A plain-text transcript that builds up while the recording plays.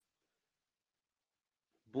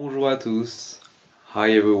Bonjour à tous.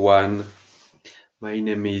 Hi everyone. My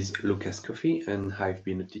name is Lucas Coffey and I've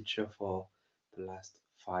been a teacher for the last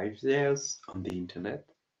 5 years on the internet.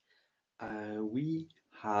 We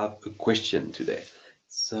have a question today.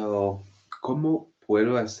 So, ¿cómo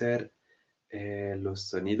puedo hacer los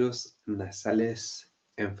sonidos nasales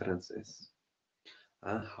en francés?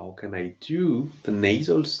 How can I do the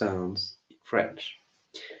nasal sounds in French?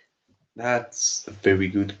 That's a very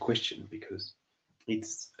good question because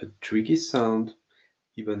it's a tricky sound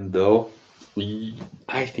even though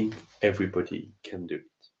I think everybody can do it.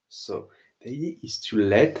 So the idea is to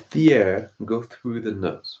let the air go through the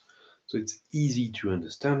nose. So it's easy to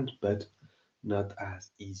understand, but not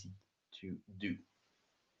as easy to do.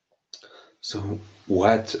 So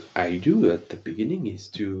what I do at the beginning is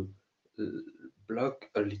to uh, block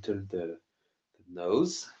a little the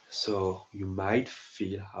nose, so you might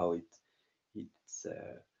feel how it's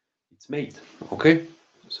it's made. Okay,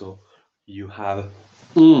 so you have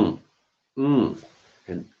mm, mm,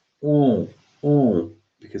 and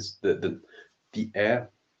because the air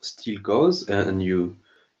still goes and you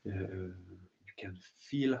can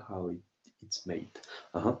feel how it's made.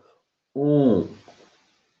 Uh-huh. Mm,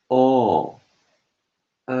 oh,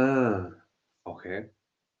 ah. Okay,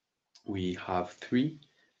 we have three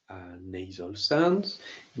nasal sounds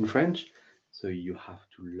in French, so you have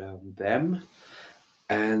to learn them,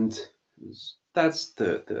 and that's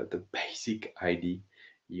the basic idea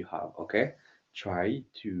you have. Okay, try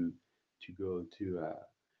to go to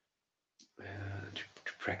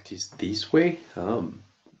practice this way,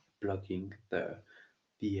 blocking the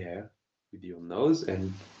air with your nose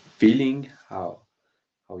and feeling how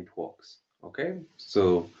it works. Okay,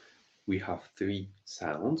 so we have three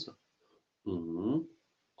sounds: mm,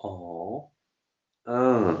 oh,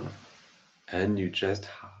 and you just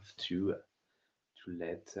have to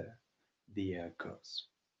let the air goes.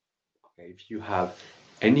 Okay, if you have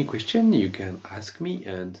any question, you can ask me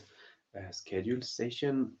and schedule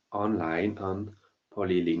session online on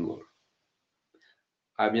Polylingual.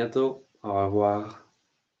 À bientôt. Au revoir.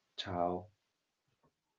 Ciao.